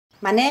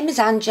My name is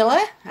Angela.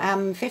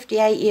 I'm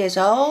 58 years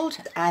old.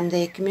 I'm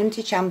the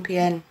community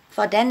champion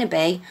for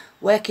Dennerby,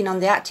 working on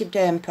the Active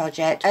Derm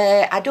project.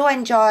 I do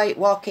enjoy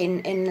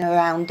walking in and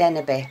around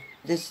Dennerby.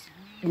 There's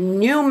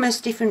numerous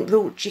different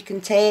routes you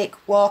can take,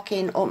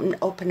 walking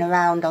up and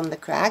around on the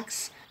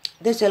crags.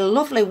 There's a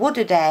lovely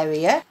wooded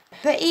area,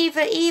 but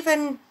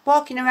even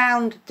walking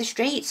around the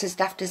streets, as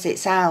daft as it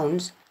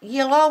sounds,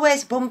 you'll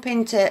always bump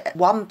into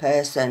one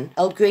person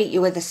who'll greet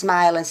you with a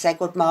smile and say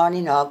good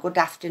morning or good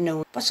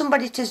afternoon. For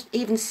somebody to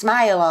even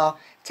smile or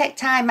take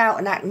time out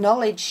and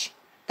acknowledge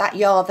that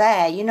you're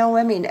there, you know what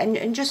I mean,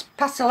 and just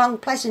pass along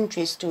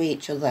pleasantries to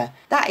each other,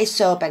 that is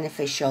so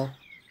beneficial.